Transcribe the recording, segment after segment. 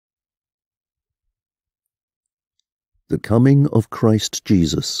The coming of Christ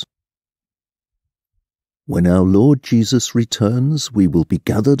Jesus. When our Lord Jesus returns, we will be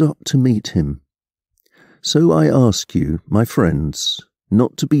gathered up to meet him. So I ask you, my friends,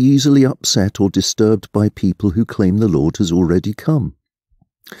 not to be easily upset or disturbed by people who claim the Lord has already come.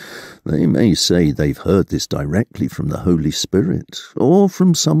 They may say they've heard this directly from the Holy Spirit, or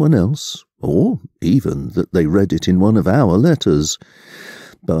from someone else, or even that they read it in one of our letters.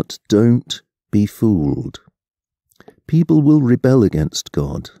 But don't be fooled. People will rebel against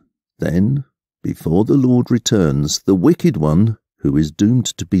God. Then, before the Lord returns, the wicked one, who is doomed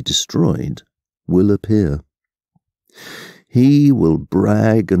to be destroyed, will appear. He will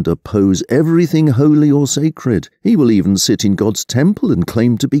brag and oppose everything holy or sacred. He will even sit in God's temple and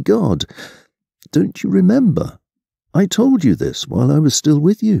claim to be God. Don't you remember? I told you this while I was still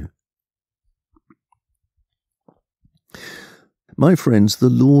with you. My friends, the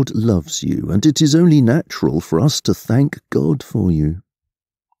Lord loves you, and it is only natural for us to thank God for you.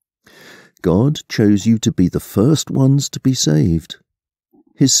 God chose you to be the first ones to be saved.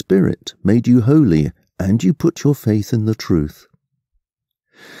 His Spirit made you holy, and you put your faith in the truth.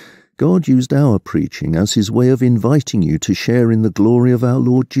 God used our preaching as his way of inviting you to share in the glory of our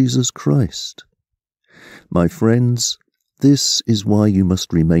Lord Jesus Christ. My friends, this is why you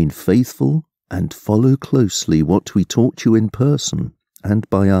must remain faithful and follow closely what we taught you in person and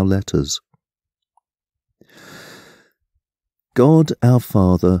by our letters. God our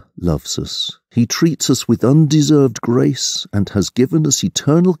Father loves us. He treats us with undeserved grace and has given us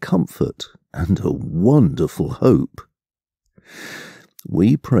eternal comfort and a wonderful hope.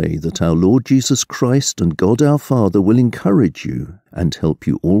 We pray that our Lord Jesus Christ and God our Father will encourage you and help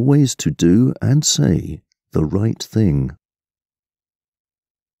you always to do and say the right thing.